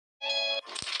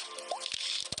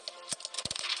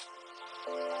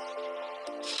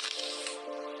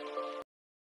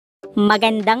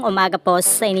Magandang umaga po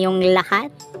sa inyong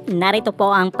lahat. Narito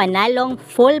po ang panalong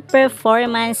full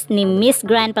performance ni Miss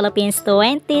Grand Philippines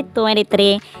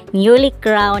 2023 newly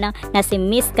crowned na si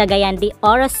Miss Cagayan de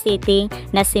Oro City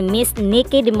na si Miss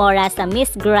Nikki de Moura sa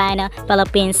Miss Grand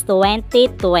Philippines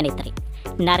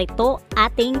 2023. Narito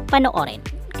ating panoorin.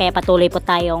 Kaya patuloy po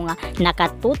tayong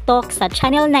nakatutok sa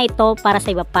channel na ito para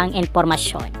sa iba pang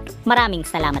impormasyon. Maraming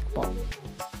salamat po.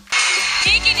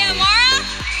 Nikki de Moura,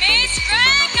 Miss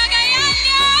Grand Cagayan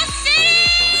de Oro City!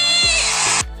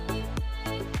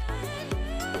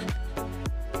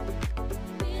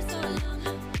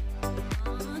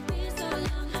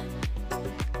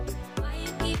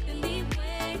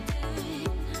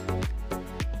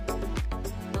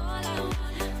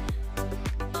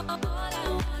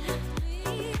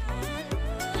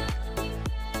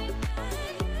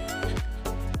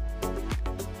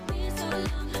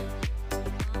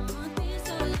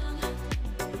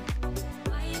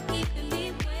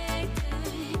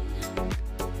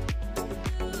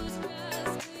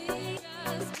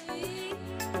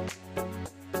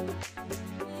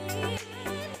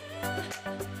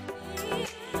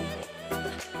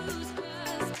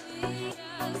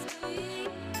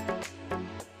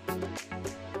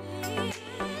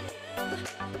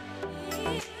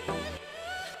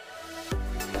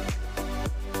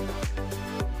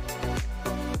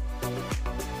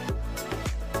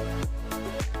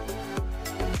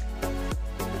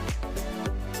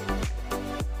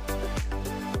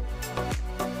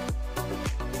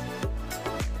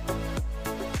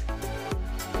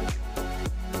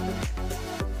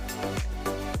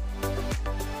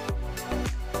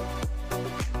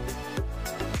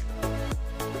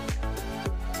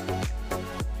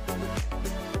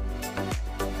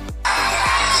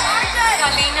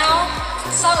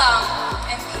 Salam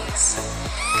and peace.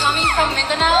 Coming from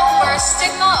Mindanao, where a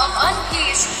stigma of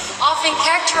unpeace often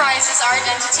characterizes our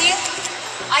identity,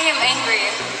 I am angry.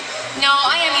 No,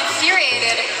 I am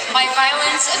infuriated by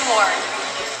violence and war.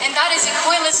 And that is in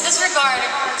pointless disregard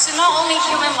to not only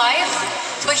human life,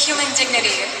 but human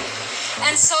dignity.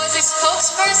 And so as a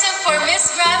spokesperson for Miss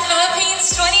Grand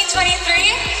Philippines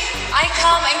 2023, I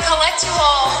come and collect you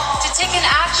all to take an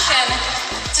action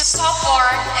to stop war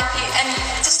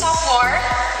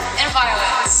and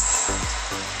violence,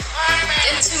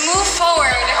 and to move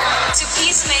forward to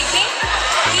peacemaking,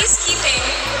 peacekeeping,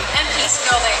 and peace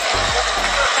building.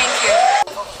 Thank you.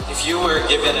 If you were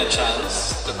given a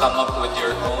chance to come up with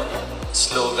your own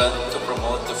slogan to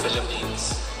promote the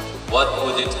Philippines, what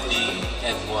would it be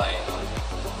and why?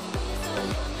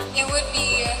 It would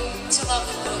be to love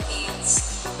the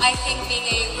Philippines. I think being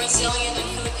a Brazilian and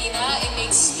Filipina, it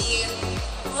makes me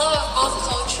love both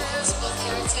cultures, both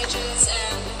heritages,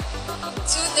 and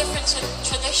two different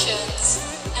traditions.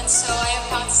 And so I am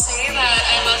proud to say that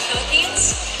I love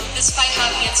Philippines despite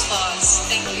having its flaws.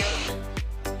 Thank you.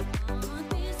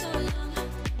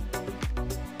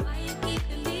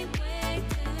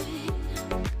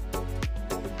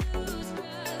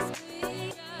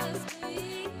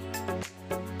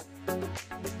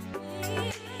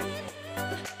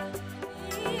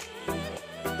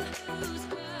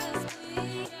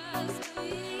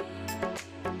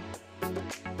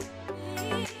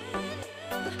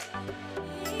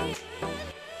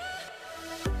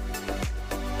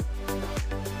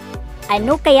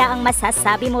 Ano kaya ang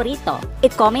masasabi mo rito?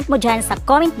 I-comment mo dyan sa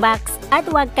comment box at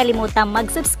huwag kalimutang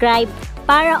mag-subscribe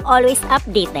para always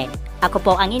updated. Ako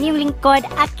po ang inyong lingkod,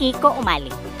 Akiko Umali.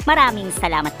 Maraming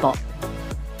salamat po.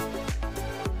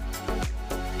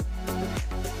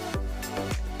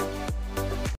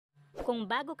 Kung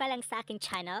bago ka lang sa aking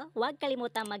channel, huwag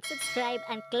kalimutang mag-subscribe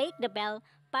and click the bell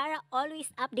para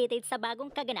always updated sa bagong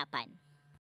kaganapan.